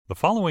The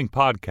following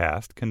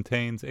podcast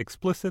contains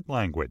explicit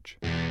language.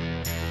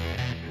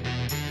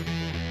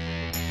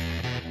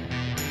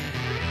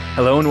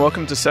 Hello and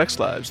welcome to Sex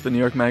Lives, the New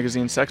York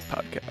Magazine sex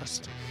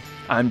podcast.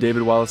 I'm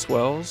David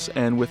Wallace-Wells,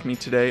 and with me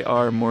today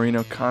are Maureen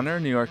O'Connor,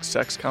 New York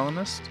sex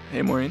columnist.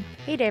 Hey, Maureen.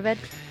 Hey, David.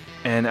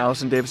 And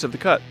Alison Davis of The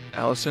Cut.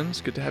 Alison,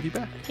 it's good to have you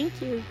back. Thank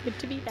you. Good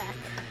to be back.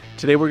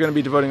 Today we're going to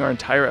be devoting our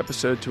entire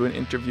episode to an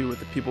interview with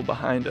the people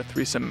behind a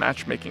threesome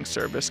matchmaking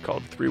service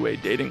called Threeway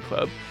Dating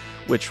Club,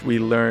 which we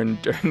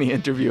learned during the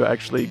interview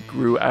actually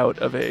grew out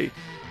of a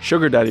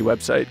sugar daddy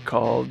website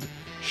called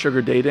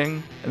Sugar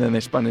Dating, and then they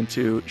spun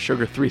into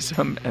Sugar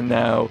Threesome, and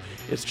now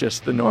it's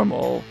just the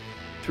normal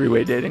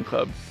Threeway Dating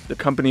Club. The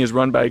company is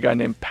run by a guy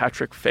named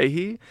Patrick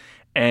Fahey,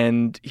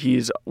 and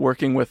he's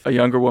working with a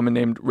younger woman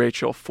named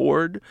Rachel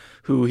Ford,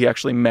 who he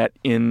actually met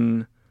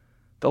in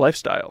the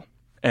lifestyle.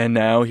 And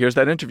now here's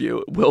that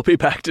interview. We'll be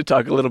back to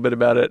talk a little bit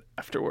about it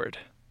afterward.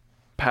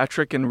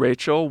 Patrick and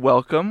Rachel,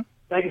 welcome.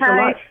 Thank you so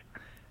much.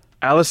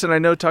 Alison, I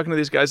know talking to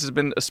these guys has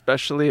been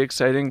especially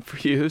exciting for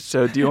you,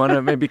 so do you want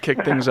to maybe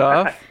kick things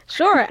off?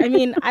 Sure. I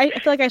mean, I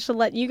feel like I should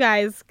let you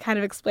guys kind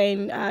of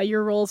explain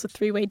your roles with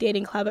Threeway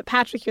Dating Club. But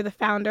Patrick, you're the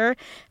founder.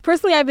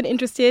 Personally, I've been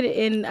interested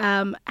in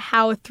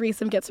how a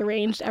threesome gets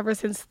arranged ever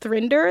since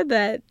Thrinder,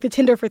 the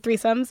Tinder for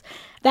threesomes.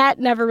 That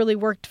never really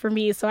worked for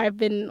me, so I've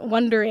been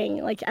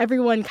wondering, like,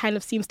 everyone kind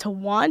of seems to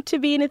want to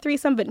be in a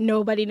threesome, but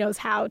nobody knows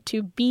how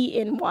to be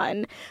in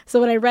one.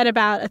 So when I read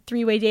about a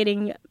three-way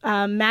dating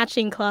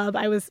matching club,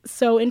 I was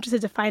so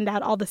interested to find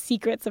out all the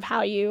secrets of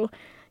how you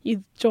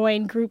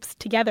join groups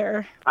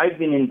together. I've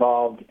been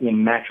involved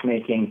in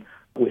matchmaking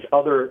with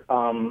other,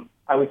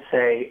 I would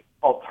say,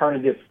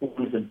 alternative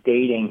forms of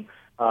dating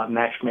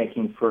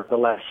matchmaking for the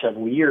last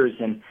several years,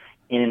 and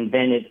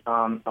invented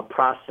a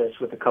process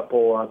with a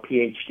couple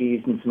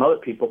PhDs and some other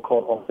people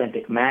called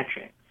authentic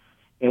matching.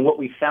 And what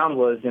we found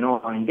was in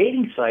online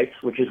dating sites,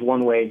 which is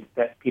one way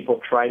that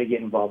people try to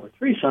get involved with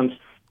threesomes,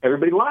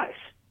 everybody lies.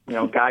 You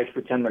know, guys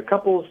pretend they're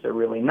couples, they're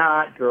really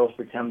not. Girls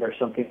pretend they're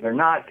something they're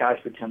not. Guys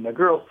pretend they're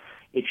girls.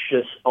 It's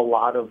just a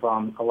lot of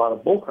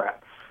bullcrap.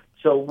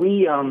 So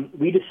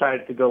we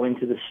decided to go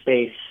into the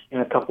space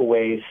in a couple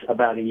ways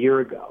about a year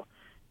ago,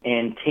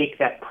 and take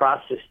that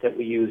process that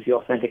we use, the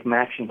authentic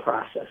matching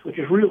process, which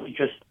is really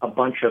just a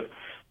bunch of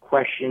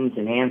questions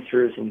and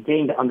answers and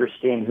getting to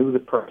understand who the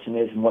person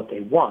is and what they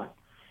want,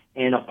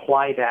 and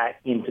apply that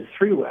into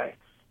Threeway.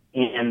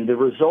 And the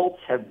results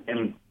have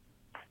been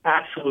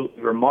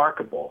absolutely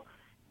remarkable.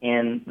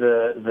 And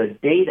the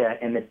data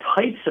and the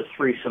types of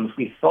threesomes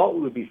we thought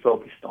we would be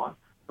focused on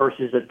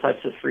versus the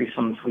types of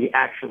threesomes we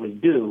actually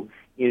do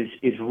is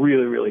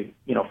really, really,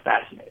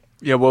 fascinating.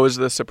 Yeah, what was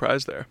the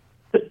surprise there?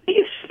 The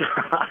biggest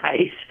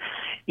surprise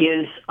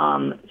is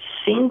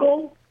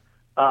single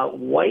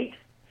white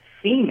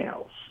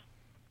females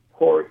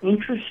who are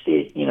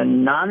interested in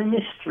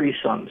anonymous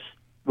threesomes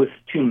with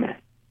two men.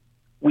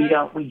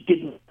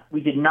 We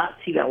did not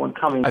see that one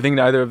coming. I think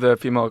neither of the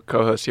female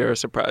co-hosts here are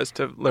surprised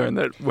to learn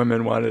that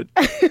women wanted.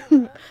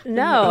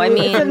 No, I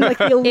mean,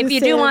 if you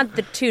do want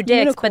the two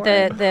dicks, unicorn.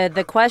 But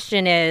the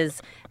question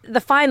is,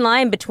 the fine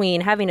line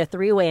between having a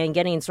three-way and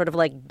getting sort of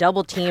like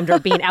double-teamed or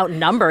being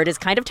outnumbered is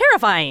kind of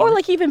terrifying. Or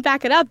like even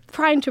back it up,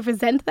 trying to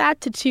present that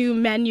to two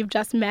men you've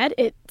just met,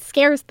 it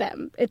scares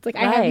them. It's like,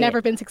 right. I have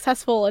never been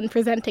successful in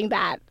presenting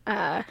that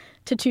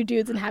to two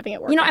dudes and having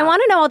it work out. I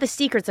want to know all the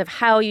secrets of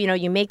how,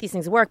 you make these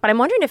things work. But I'm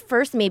wondering if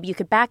first maybe you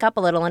could back up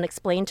a little and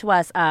explain to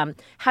us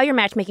how your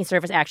matchmaking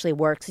service actually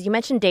works. You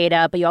mentioned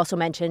data, but you also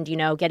mentioned,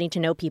 getting to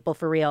know people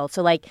for real.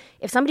 So like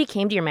if somebody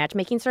came to your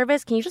matchmaking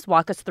service, can you just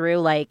walk us through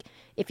like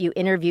if you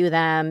interview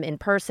them in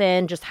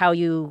person, just how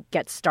you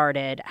get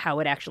started, how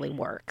it actually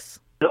works?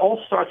 It all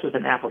starts with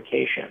an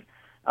application.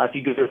 If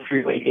you go to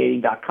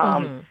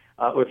threewaydating.com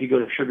or if you go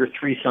to Sugar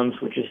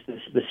Threesomes, which is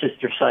the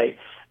sister site,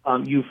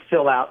 you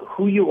fill out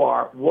who you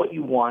are, what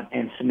you want,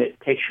 and submit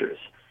pictures.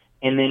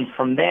 And then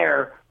from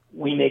there,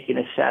 we make an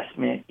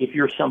assessment. If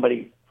you're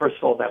somebody, first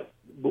of all, that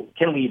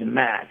can we even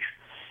match?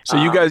 So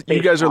you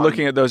guys are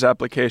looking at those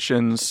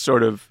applications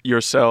sort of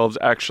yourselves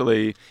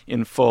actually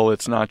in full.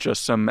 It's not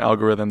just some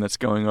algorithm that's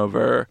going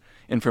over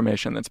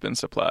information that's been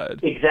supplied.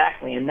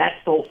 Exactly, and that's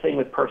the whole thing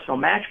with personal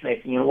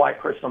matchmaking and why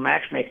personal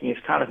matchmaking is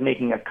kind of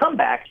making a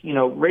comeback.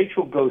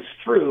 Rachel goes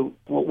through,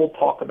 we'll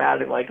talk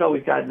about it like, oh,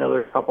 we've got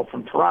another couple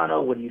from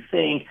Toronto, what do you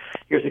think?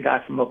 Here's a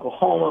guy from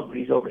Oklahoma, but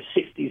he's over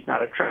 60, he's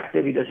not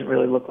attractive, he doesn't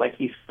really look like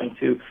he's going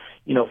to,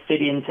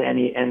 fit into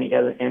any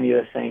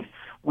other things.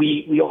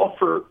 We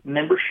offer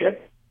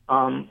membership,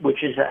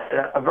 which is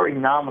a very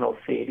nominal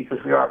fee because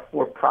we are a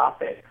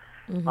for-profit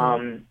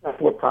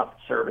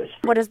service.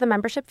 What is the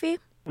membership fee?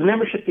 The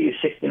membership fee is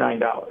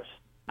 $69.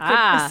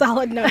 A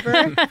solid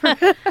number.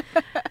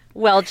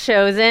 Well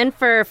chosen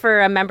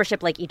for a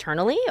membership like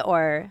eternally,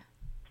 or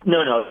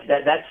no,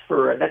 that's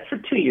for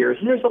 2 years.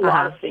 And there's a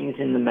lot of things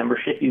in the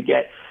membership. You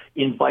get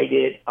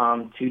invited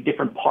to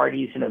different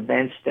parties and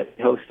events that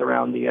we host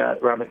around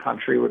the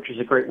country, which is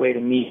a great way to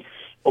meet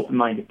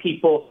open-minded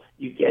people.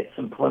 You get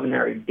some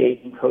preliminary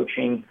dating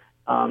coaching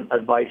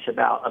advice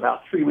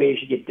about 3 ways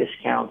you get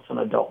discounts on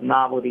adult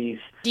novelties.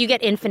 Do you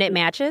get infinite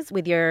matches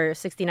with your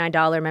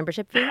 $69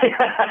 membership fee?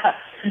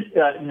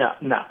 No.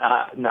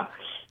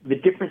 The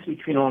difference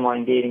between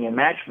online dating and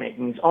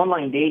matchmaking is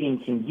online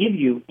dating can give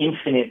you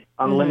infinite,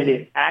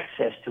 unlimited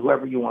access to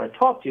whoever you want to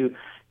talk to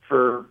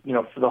for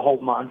the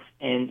whole month,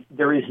 and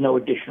there is no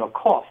additional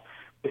cost.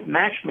 With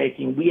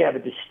matchmaking, we have a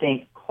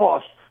distinct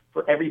cost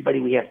for everybody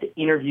we have to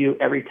interview,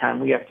 every time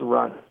we have to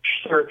run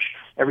search,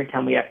 every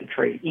time we have to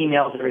trade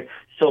emails.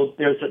 So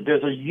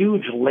there's a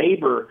huge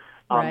labor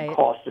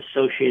cost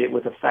associated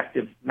with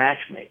effective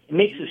matchmaking. It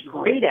makes us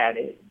great at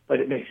it, but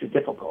it makes it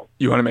difficult.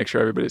 You want to make sure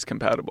everybody's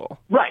compatible.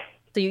 Right.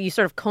 So you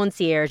sort of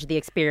concierge the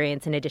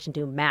experience in addition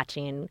to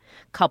matching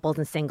couples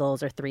and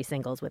singles or 3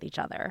 singles with each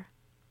other.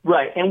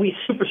 Right, and we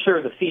super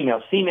serve the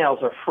females. Females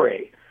are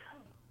free.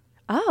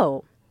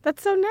 Oh.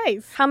 That's so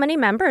nice. How many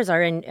members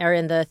are in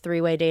the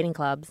Threeway Dating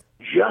Clubs?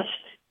 Just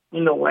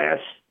in the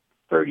last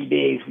 30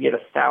 days, we had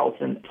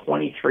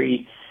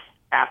 1,023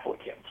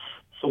 applicants.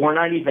 So we're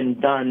not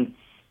even done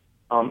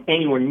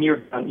anywhere near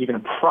done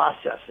even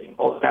processing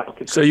all the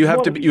applicants. So you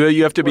have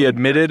to be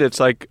admitted.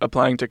 It's like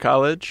applying to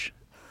college.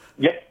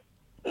 Yep.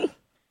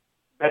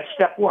 That's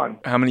step one.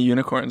 How many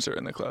unicorns are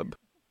in the club?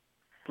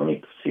 Let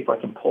me see if I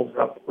can pull it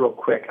up real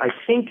quick. I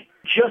think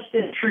just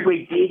in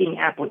Threeway dating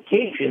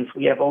applications,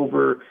 we have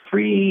over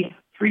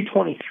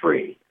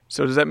 323.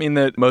 So does that mean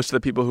that most of the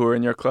people who are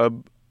in your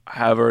club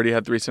have already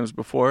had threesomes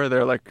before?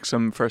 There are like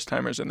some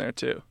first-timers in there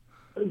too.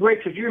 Great.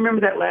 So do you remember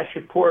that last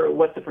report,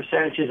 what the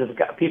percentages of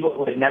people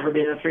who had never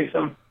been in a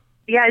threesome?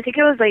 Yeah, I think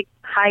it was like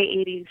high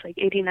 80s, like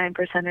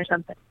 89% or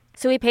something.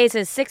 So he pays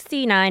his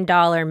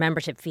 $69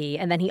 membership fee,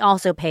 and then he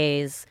also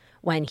pays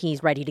when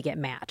he's ready to get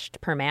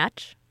matched per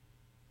match?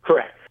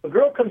 Correct. A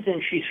girl comes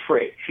in, she's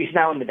free. She's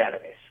now in the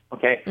database,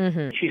 okay?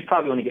 Mm-hmm. She's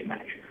probably going to get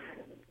matched.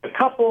 A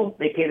couple,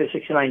 they pay the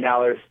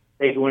 $69.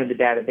 They go into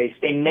the database.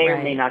 They may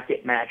or may not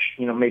get matched,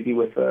 maybe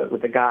with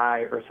a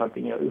guy or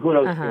something. Who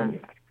knows if they're going to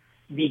get matched.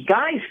 The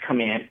guys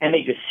come in, and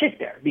they just sit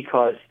there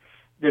because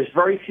there's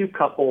very few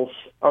couples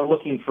are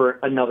looking for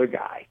another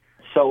guy.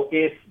 So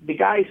if the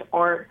guys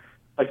aren't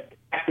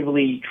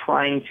actively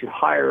trying to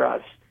hire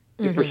us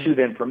to pursue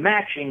them for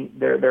matching,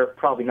 they're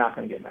probably not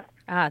going to get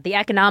matched. The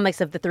economics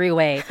of the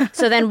three-way.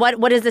 So then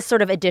what is this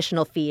sort of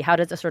additional fee? How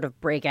does it sort of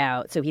break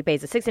out? So he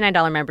pays a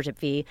 $69 membership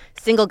fee.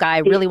 Single guy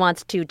really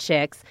wants 2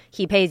 chicks.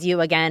 He pays you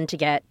again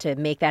to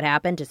make that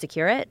happen, to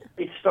secure it?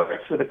 It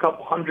starts with a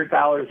couple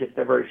 $100 if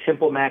they're very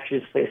simple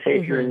matches. They say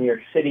if you're in New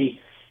York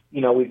City,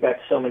 we've got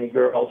so many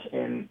girls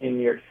in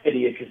New York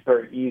City, it's just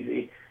very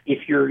easy.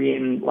 If you're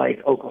in,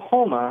 like,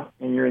 Oklahoma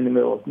and you're in the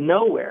middle of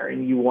nowhere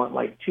and you want,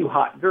 like, 2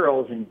 hot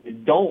girls and you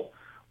don't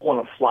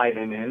want to fly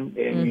them in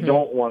and you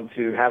don't want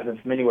to have them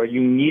from anywhere, you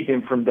need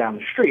them from down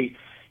the street,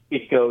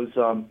 it goes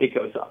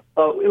up.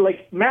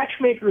 Like,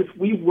 matchmakers,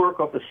 we work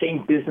off the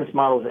same business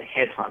model as a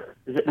headhunter.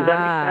 Does that make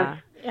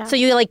sense? Yeah. So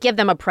you, like, give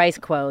them a price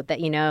quote that,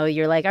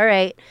 you're like, all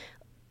right,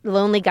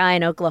 lonely guy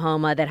in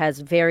Oklahoma that has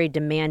very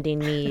demanding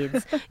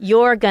needs.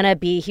 You're going to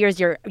be, here's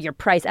your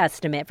price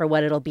estimate for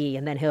what it'll be.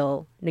 And then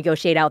he'll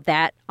negotiate out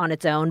that on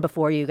its own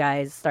before you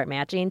guys start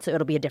matching. So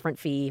it'll be a different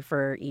fee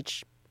for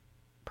each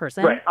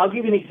person. Right. I'll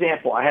give you an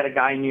example. I had a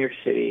guy in New York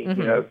City,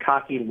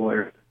 cocky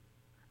lawyer,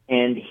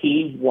 and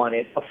he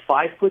wanted a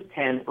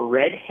 5'10"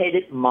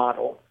 red-headed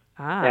model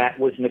that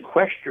was an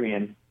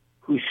equestrian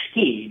who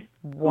skied,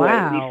 who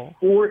had at least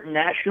 4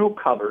 national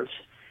covers,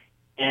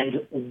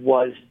 and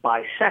was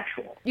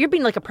bisexual. You're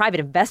being like a private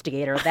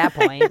investigator at that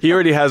point. He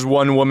already has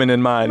one woman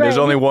in mind. Right. There's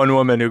only one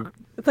woman who...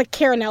 It's like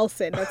Karen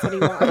Nelson. That's what he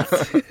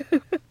wants.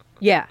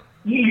 Yeah.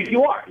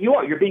 You are.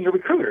 You're being a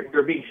recruiter.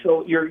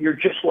 You're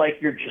just like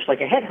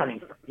a headhunting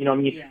firm.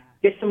 You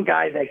get some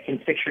guy that can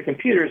fix your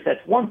computers.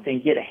 That's one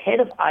thing. Get a head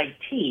of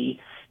IT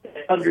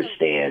that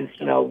understands,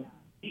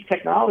 these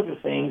technology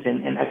things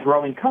and a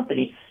growing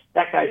company.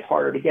 That guy's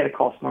harder to get. It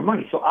costs more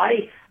money. So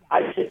I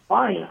said,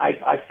 fine.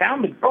 I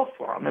found the girl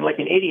for him, and like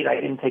an idiot, I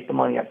didn't take the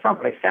money up front,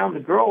 but I found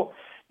the girl,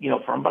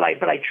 for him. But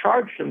I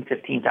charged him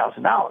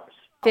 $15,000.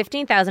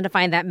 $15,000 to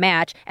find that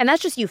match, and that's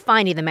just you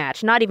finding the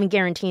match, not even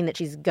guaranteeing that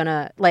she's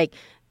gonna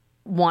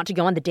want to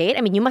go on the date.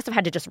 I mean, you must have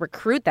had to just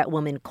recruit that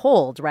woman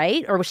cold,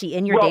 right? Or was she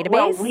in your database?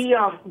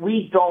 Well,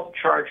 we don't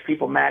charge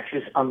people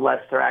matches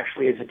unless there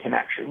actually is a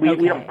connection. We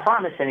don't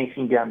promise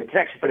anything beyond the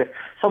connection. But if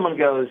someone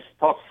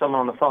talks to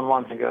someone on the phone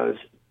once and goes,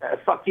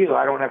 "Fuck you,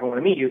 I don't ever want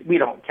to meet you," we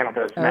don't count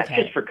those matches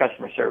just for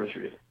customer service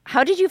reasons.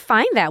 How did you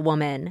find that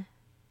woman?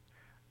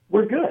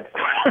 We're good.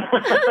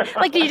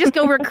 Did you just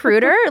go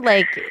recruiter?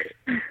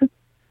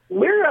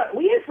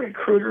 We have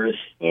recruiters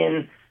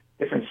in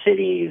different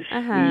cities.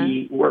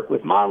 We work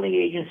with modeling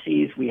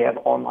agencies. We have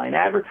online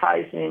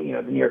advertising.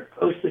 The New York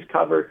Post has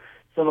covered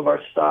some of our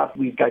stuff.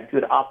 We've got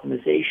good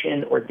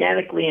optimization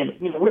organically, and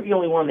we're the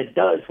only one that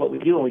does what we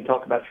do when we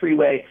talk about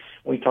Threeway.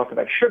 When we talk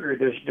about sugar,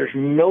 there's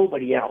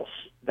nobody else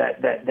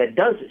that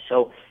does it.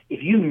 So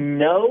if you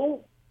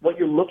know what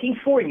you're looking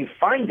for and you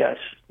find us,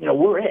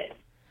 we're it.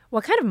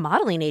 What kind of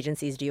modeling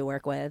agencies do you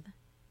work with?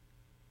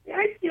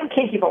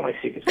 can't keep all my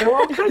secrets. There are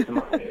all kinds of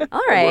models.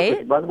 All I right. work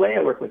with runway.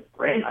 I work with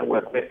print. I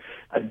work with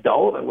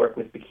adult. I work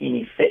with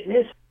bikini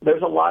fitness.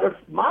 There's a lot of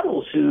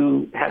models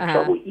who have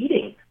trouble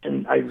eating,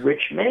 and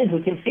rich men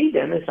who can feed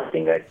them is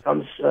something that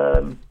comes,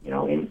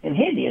 in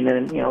handy. And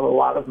then, a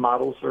lot of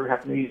models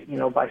happen to be,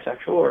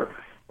 bisexual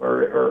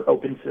or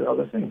open to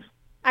other things.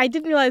 I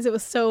didn't realize it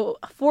was so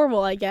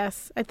formal, I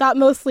guess. I thought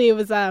mostly it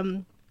was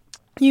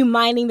you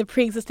mining the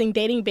pre-existing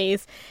dating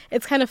base.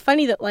 It's kind of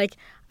funny that, like,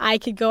 I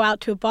could go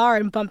out to a bar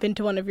and bump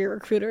into one of your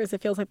recruiters.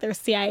 It feels like there's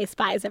CIA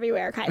spies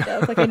everywhere, kind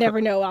of. Like, I never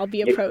know I'll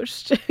be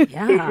approached.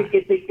 Yeah.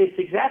 It's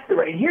exactly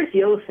right. And here's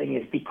the other thing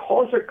is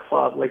because our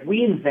club, like,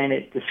 we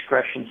invented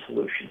discretion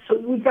solutions. So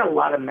we've got a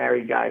lot of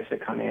married guys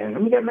that come in,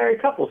 and we got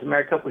married couples. And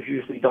married couples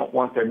usually don't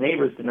want their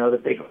neighbors to know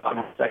that they go out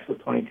and have sex with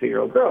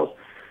 22-year-old girls.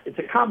 It's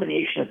a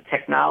combination of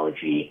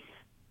technology,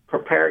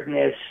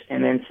 preparedness,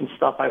 and then some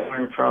stuff I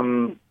learned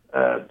from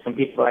some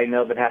people I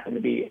know that happen to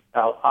be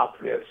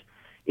operatives.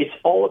 It's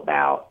all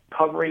about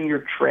covering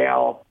your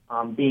trail,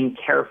 being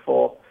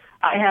careful.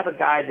 I have a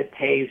guy that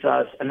pays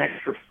us an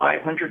extra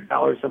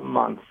 $500 a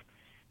month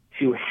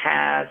to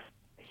have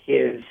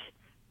his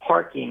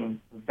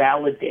parking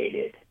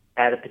validated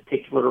at a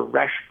particular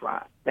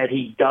restaurant that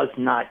he does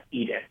not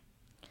eat at.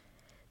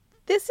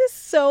 This is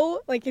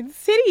so, like,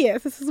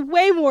 insidious. This is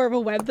way more of a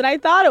web than I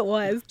thought it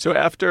was. So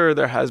after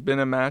there has been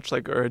a match,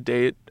 like, or a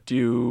date, do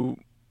you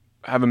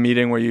have a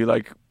meeting where you,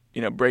 like,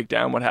 break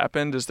down what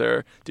happened?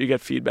 Do you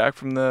get feedback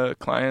from the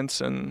clients?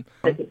 And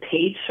it's a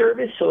paid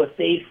service, so if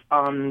they've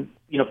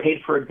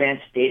paid for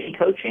advanced dating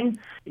coaching,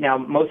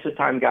 most of the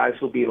time guys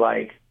will be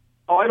like,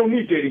 "Oh, I don't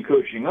need dating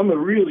coaching. I'm a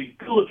really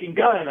good-looking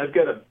guy, and I've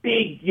got a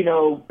big,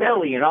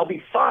 belly, and I'll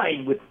be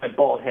fine with my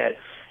bald head."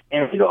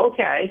 And if you go,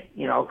 "Okay,"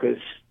 because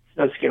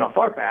no skin off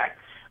our back,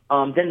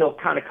 then they'll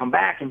kind of come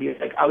back and be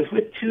like, "I was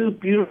with two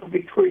beautiful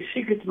Victoria's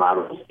Secret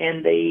models,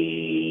 and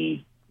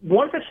they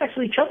wanted to have sex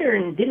with each other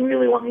and didn't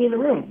really want me in the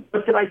room.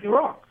 What did I do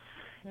wrong?"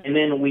 And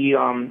then we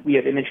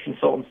have image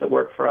consultants that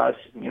work for us.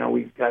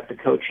 We've got the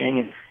coaching,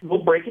 and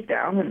we'll break it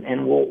down,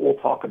 and we'll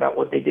talk about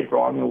what they did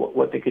wrong and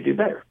what they could do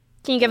better.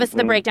 Can you give us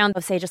the breakdown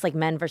of, say, just like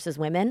men versus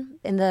women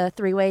in the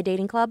Threeway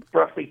Dating Club?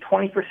 Roughly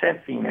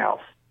 20%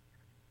 females,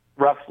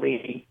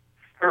 roughly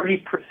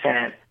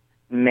 30%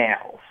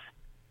 males,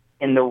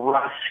 and the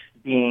rest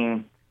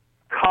being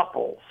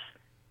couples.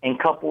 And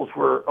couples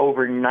were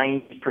over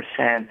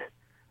 90%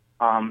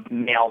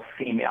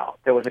 male-female.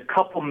 There was a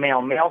couple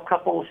male-male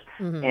couples,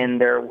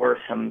 and there were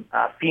some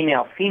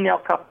female-female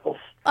couples.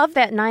 Of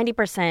that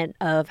 90%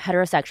 of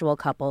heterosexual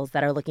couples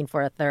that are looking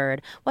for a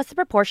third, what's the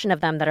proportion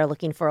of them that are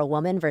looking for a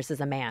woman versus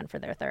a man for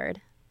their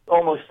third?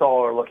 Almost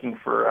all are looking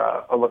for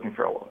a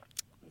woman.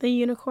 The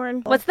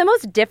unicorn. What's the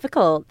most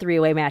difficult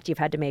three-way match you've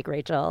had to make,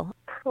 Rachel?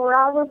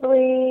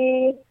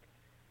 Probably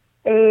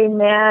a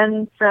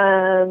man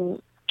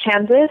from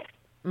Kansas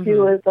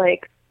who was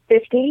like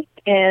 50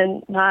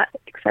 and not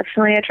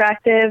exceptionally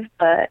attractive,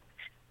 but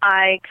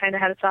I kind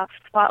of had a soft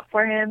spot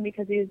for him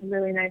because he was a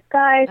really nice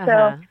guy.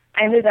 So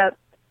I ended up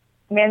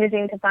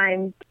managing to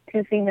find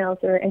two females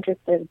who were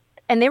interested.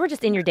 And they were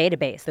just in your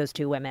database, those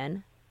two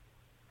women?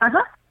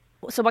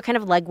 So what kind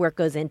of legwork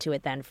goes into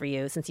it then for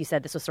you, since you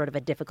said this was sort of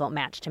a difficult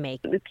match to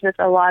make? It's just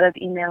a lot of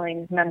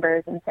emailing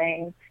members and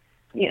saying,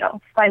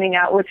 finding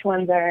out which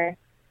ones are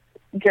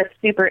just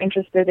super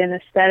interested in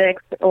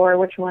aesthetics or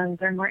which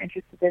ones are more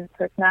interested in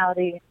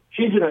personality.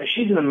 She's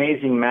an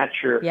amazing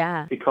matcher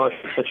because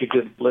she's such a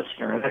good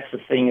listener. And that's the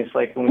thing is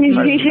like when we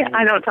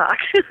try I don't talk.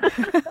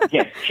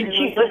 she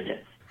listens.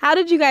 How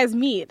did you guys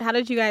meet? How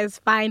did you guys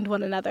find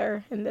one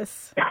another in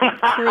this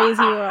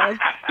crazy world?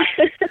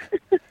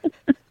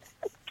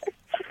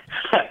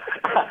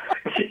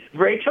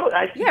 Rachel?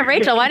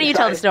 Rachel, why don't you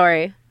tell the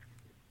story?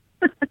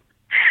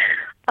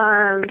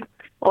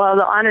 Well,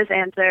 the honest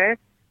answer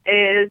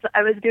is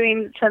I was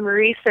doing some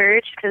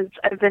research because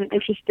I've been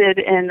interested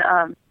in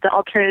the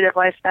alternative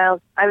lifestyles.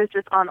 I was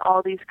just on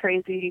all these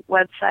crazy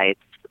websites,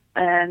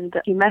 and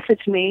he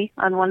messaged me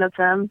on one of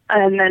them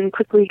and then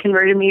quickly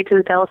converted me to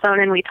the telephone,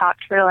 and we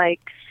talked for like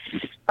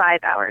 5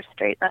 hours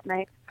straight that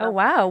night. Oh,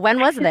 wow. When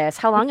was this?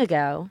 How long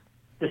ago?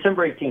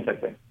 December 18th, I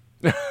think.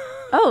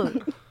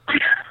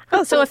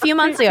 So a few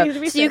months ago.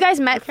 So you guys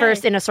met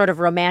first in a sort of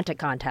romantic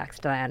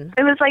context then?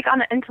 It was like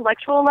on an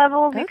intellectual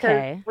level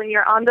because when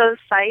you're on those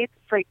sites,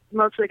 like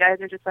most of the guys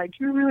are just like,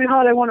 "You're really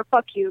hot, I want to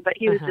fuck you." But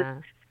he was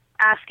just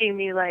asking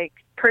me like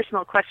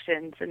personal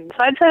questions. And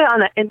so I'd say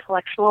on an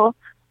intellectual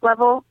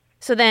level.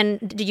 So then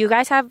did you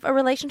guys have a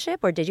relationship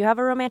or did you have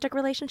a romantic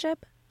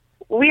relationship?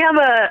 We have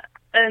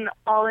an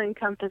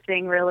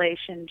all-encompassing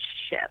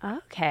relationship.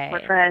 Okay.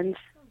 We're friends.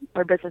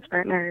 We're business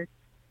partners.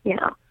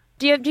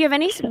 Do you have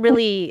any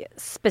really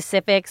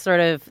specific sort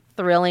of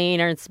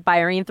thrilling or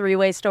inspiring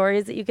three-way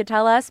stories that you could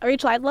tell us?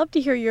 Rachel, I'd love to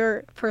hear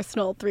your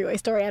personal three-way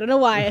story. I don't know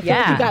why. I feel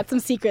like you got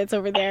some secrets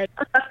over there.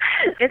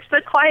 It's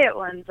the quiet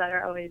ones that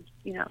are always,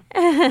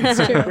 It's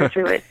true.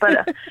 Threeways.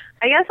 But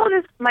I guess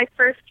my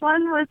first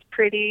one was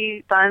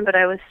pretty fun, but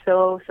I was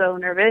so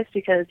nervous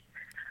because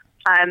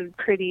I'm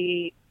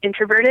pretty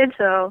introverted.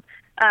 So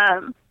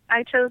I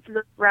I chose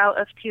the route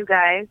of 2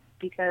 guys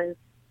because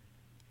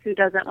who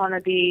doesn't want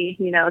to be,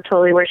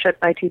 totally worshipped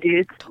by 2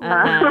 dudes?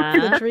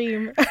 The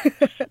dream.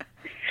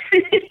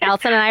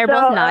 Alison and I are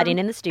both nodding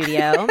in the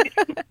studio.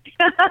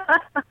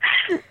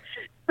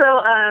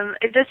 So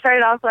it just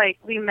started off like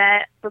we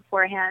met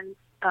beforehand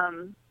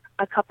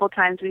a couple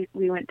times.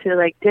 We went to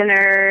like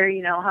dinner,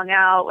 hung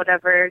out,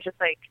 whatever, just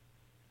like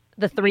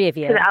the 3 of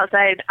you. To the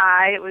outside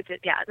eye, it would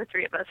just, the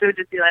 3 of us. It would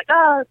just be like,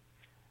 oh,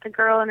 a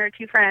girl and her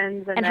 2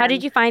 friends. And how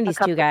did you find these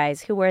 2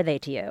 guys? Who were they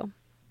to you?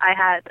 I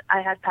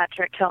had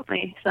Patrick help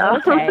me. So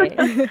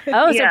okay.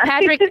 Oh, yeah.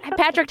 So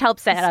Patrick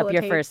helped set up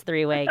your first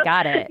 3-way.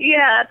 Got it.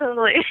 Yeah,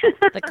 totally.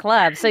 The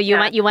club. So you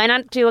went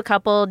on to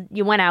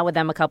you went out with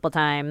them a couple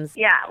times.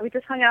 Yeah, we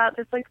just hung out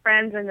just like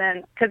friends, and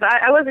then because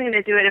I wasn't going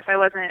to do it if I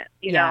wasn't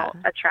know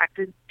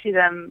attracted to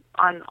them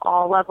on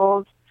all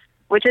levels,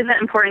 which isn't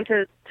important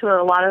to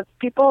a lot of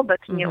people, but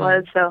to me it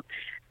was. So,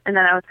 and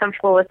then I was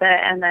comfortable with it,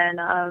 and then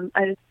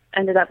I just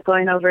ended up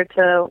going over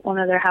to one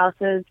of their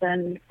houses,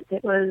 and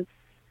it was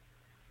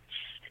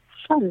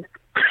fun.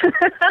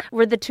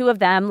 Were the 2 of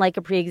them like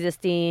a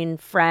pre-existing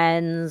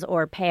friends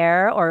or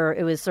pair, or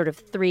it was sort of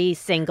 3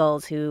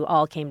 singles who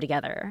all came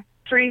together?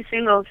 3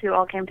 singles who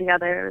all came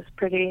together.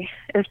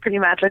 It was pretty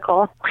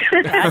magical.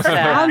 That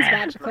sounds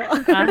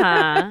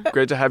magical.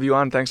 Great to have you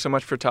on. Thanks so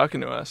much for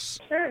talking to us.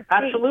 Sure.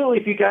 Absolutely.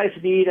 If you guys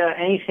need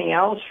anything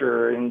else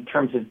or in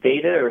terms of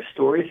data or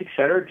stories, et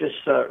cetera,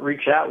 just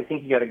reach out. We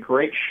think you got a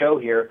great show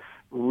here.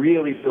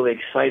 Really, really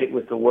excited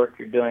with the work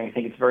you're doing. I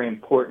think it's very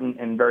important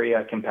and very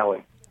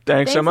compelling.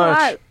 Thanks so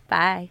much.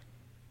 Bye.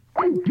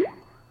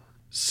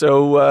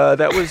 So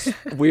that was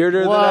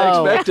weirder than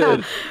I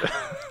expected.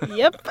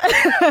 Yep.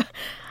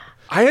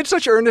 I had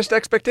such earnest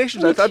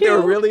expectations. I thought they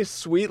were really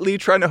sweetly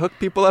trying to hook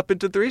people up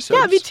into threesomes.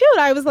 Yeah, me too.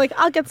 And I was like,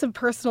 I'll get some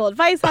personal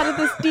advice out of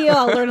this deal.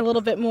 I'll learn a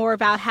little bit more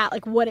about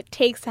what it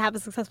takes to have a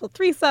successful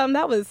threesome.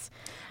 That was...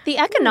 The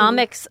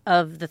economics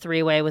of the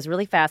 3-way was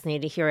really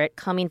fascinating to hear it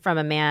coming from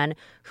a man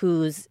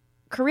whose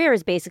career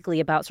is basically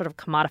about sort of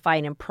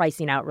commodifying and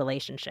pricing out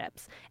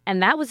relationships.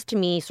 And that was, to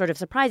me, sort of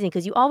surprising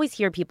because you always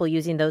hear people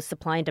using those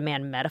supply and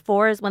demand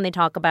metaphors when they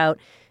talk about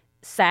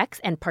sex,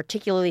 and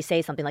particularly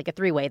say something like a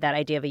 3-way, that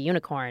idea of a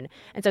unicorn.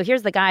 And so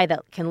here's the guy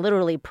that can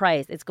literally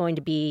price. It's going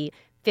to be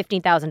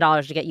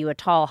 $15,000 to get you a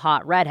tall,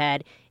 hot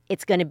redhead.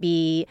 It's going to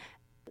be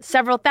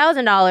several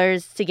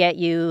 $1,000s to get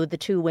you the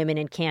 2 women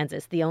in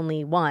Kansas, the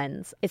only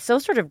ones. It's so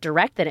sort of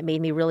direct that it made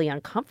me really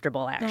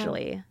uncomfortable,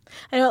 actually. Yeah.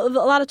 I know a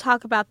lot of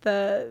talk about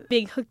the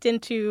being hooked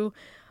into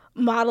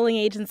modeling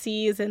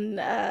agencies and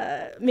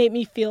made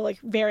me feel like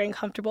very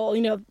uncomfortable.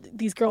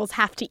 These girls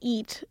have to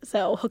eat,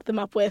 so hook them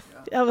up with.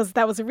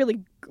 That was a really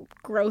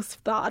gross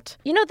thought.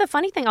 The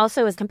funny thing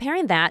also is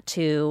comparing that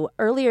to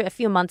earlier, a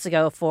few months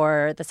ago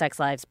for the Sex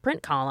Lives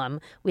print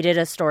column, we did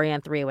a story on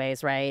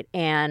 3-ways, right?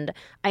 And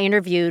I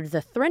interviewed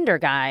the Thrinder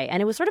guy,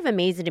 and it was sort of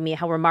amazing to me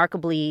how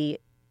remarkably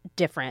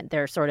different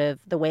they're sort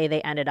of the way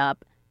they ended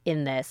up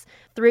in this.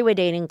 Threeway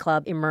Dating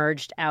Club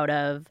emerged out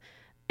of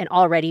an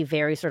already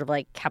very sort of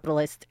like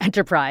capitalist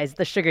enterprise,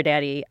 the sugar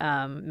daddy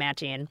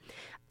matching.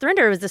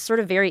 Thrinder was this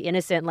sort of very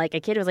innocent, like a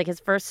kid. It was like his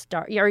first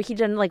start, or he'd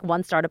done like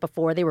one startup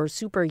before. They were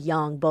super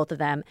young, both of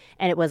them.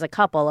 And it was a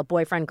couple, a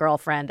boyfriend,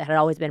 girlfriend that had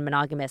always been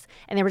monogamous.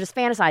 And they were just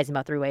fantasizing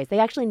about 3-ways. They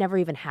actually never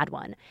even had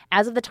one.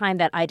 As of the time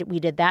that we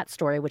did that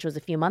story, which was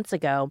a few months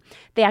ago,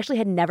 they actually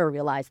had never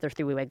realized their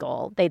 3-way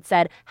goal. They'd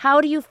said,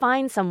 how do you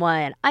find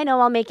someone? I know,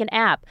 I'll make an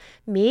app.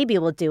 Maybe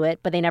we'll do it,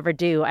 but they never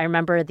do. I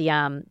remember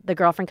the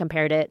girlfriend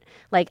compared it.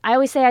 Like, I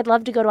always say I'd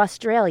love to go to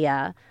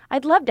Australia.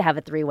 I'd love to have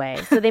a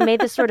 3-way. So they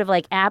made this sort of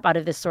like app out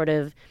of this sort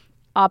of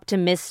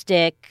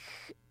optimistic,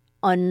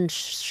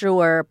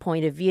 unsure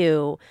point of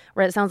view,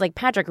 where it sounds like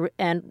Patrick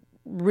and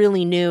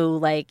really knew,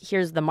 like,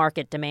 here's the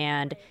market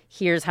demand,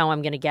 here's how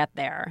I'm going to get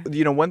there.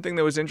 One thing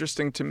that was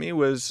interesting to me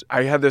was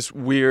I had this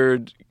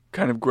weird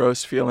kind of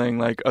gross feeling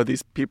like, oh,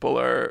 these people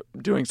are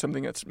doing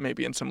something that's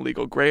maybe in some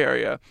legal gray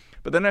area.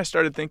 But then I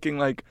started thinking,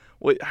 like,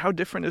 well, how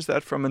different is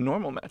that from a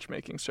normal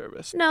matchmaking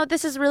service? No,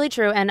 this is really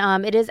true.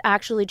 And it is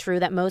actually true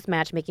that most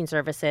matchmaking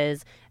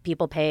services,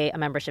 people pay a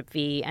membership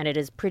fee, and it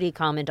is pretty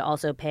common to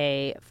also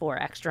pay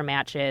for extra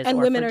matches. And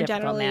or women for are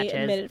difficult generally matches.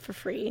 admitted for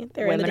free.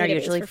 Women are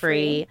usually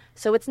free.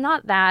 So it's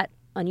not that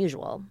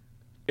unusual.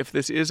 If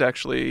this is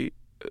actually,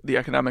 the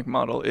economic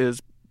model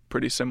is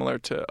pretty similar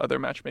to other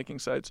matchmaking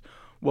sites,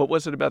 what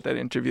was it about that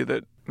interview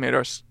that made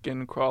our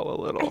skin crawl a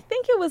little? I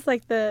think it was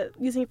like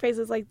using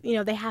phrases like,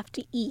 they have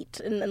to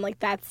eat. And like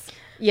that's,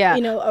 yeah,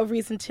 a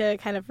reason to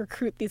kind of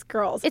recruit these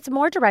girls. It's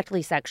more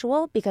directly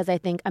sexual because I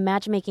think a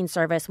matchmaking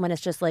service, when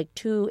it's just like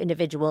 2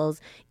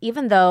 individuals,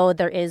 even though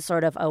there is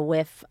sort of a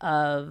whiff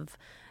of,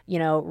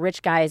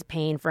 rich guys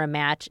paying for a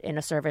match in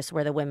a service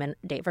where the women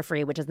date for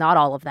free, which is not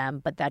all of them,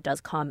 but that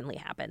does commonly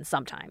happen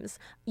sometimes.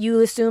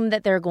 You assume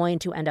that they're going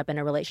to end up in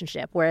a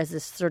relationship, whereas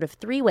this sort of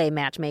 3-way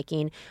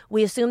matchmaking,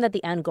 we assume that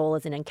the end goal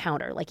is an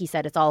encounter. Like you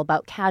said, it's all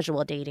about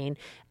casual dating.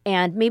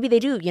 And maybe they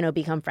do,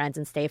 become friends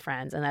and stay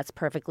friends, and that's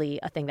perfectly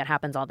a thing that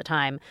happens all the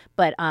time.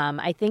 But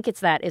I think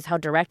it's how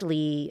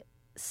directly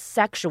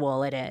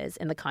sexual it is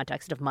in the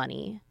context of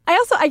money.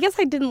 I guess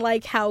I didn't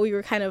like how we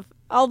were kind of,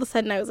 all of a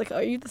sudden I was like, oh,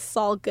 are you the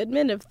Saul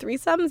Goodman of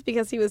threesomes?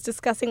 Because he was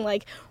discussing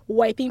like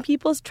wiping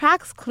people's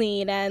tracks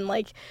clean and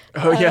like...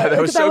 Oh yeah,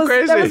 that was so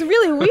crazy. That was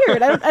really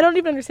weird. I don't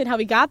even understand how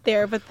we got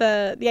there, but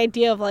the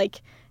idea of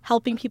like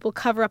helping people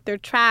cover up their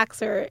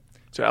tracks or...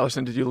 So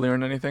Alison, did you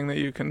learn anything that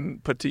you can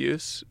put to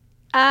use?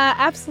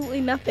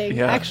 Absolutely nothing,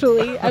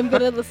 actually. I'm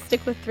going to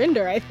stick with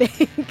Thrinder, I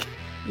think.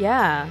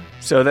 Yeah.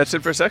 So that's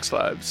it for Sex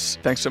Labs.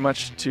 Thanks so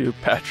much to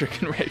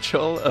Patrick and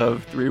Rachel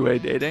of Threeway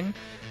Dating.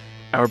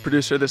 Our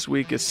producer this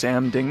week is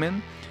Sam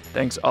Dingman.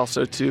 Thanks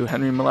also to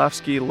Henry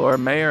Malofsky, Laura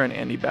Mayer, and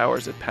Andy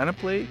Bowers at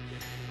Panoply.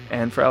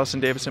 And for Alison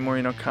Davis and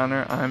Maureen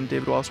O'Connor, I'm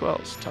David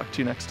Wallace-Wells. Talk to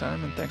you next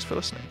time, and thanks for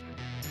listening.